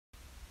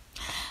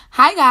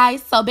Hi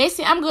guys, so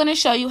basically I'm going to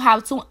show you how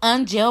to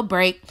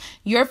unjailbreak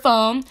your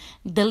phone,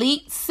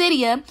 delete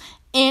Cydia,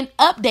 and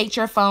update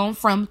your phone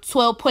from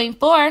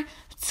 12.4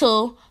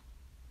 to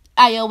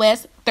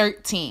iOS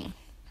 13.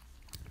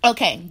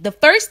 Okay, the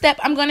first step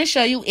I'm going to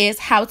show you is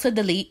how to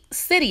delete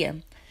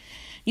Cydia.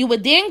 You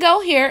would then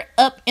go here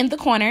up in the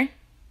corner,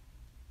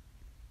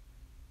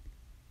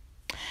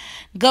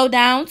 go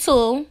down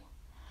to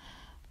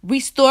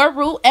Restore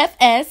Root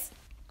FS,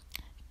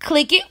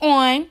 click it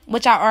on,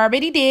 which I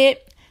already did.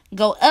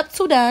 Go up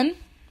to done.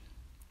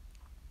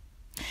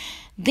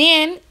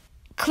 Then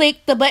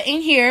click the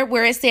button here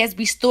where it says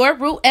Restore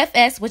Root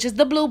FS, which is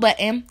the blue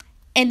button,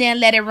 and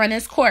then let it run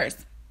its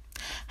course.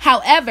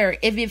 However,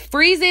 if it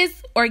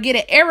freezes or get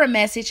an error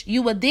message,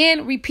 you will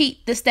then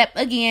repeat the step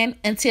again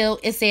until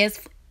it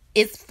says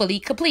it's fully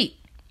complete.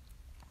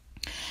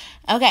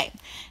 Okay,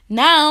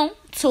 now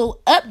to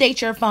update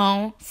your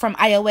phone from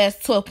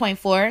iOS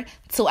 12.4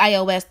 to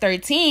iOS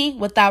 13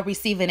 without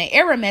receiving an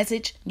error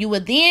message, you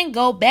would then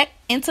go back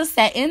into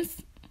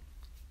settings,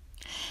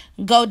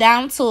 go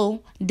down to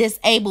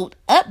disabled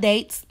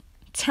updates,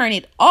 turn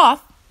it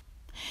off,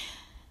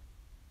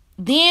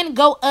 then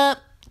go up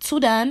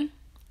to done,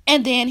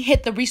 and then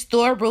hit the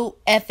Restore Root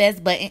FS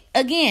button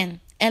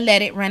again and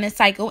let it run a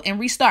cycle and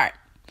restart.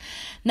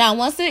 Now,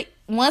 once it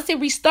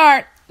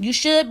restarts, you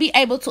should be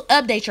able to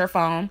update your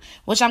phone,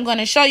 which I'm going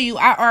to show you.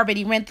 I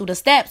already went through the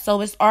steps,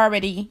 so it's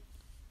already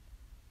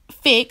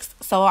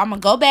fixed. So I'm going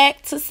to go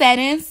back to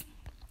settings.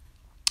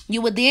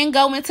 You would then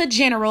go into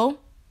general,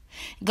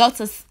 go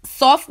to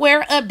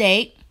software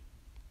update.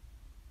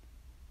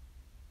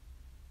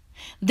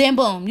 Then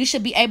boom, you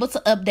should be able to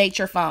update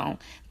your phone.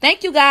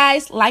 Thank you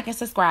guys. Like and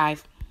subscribe.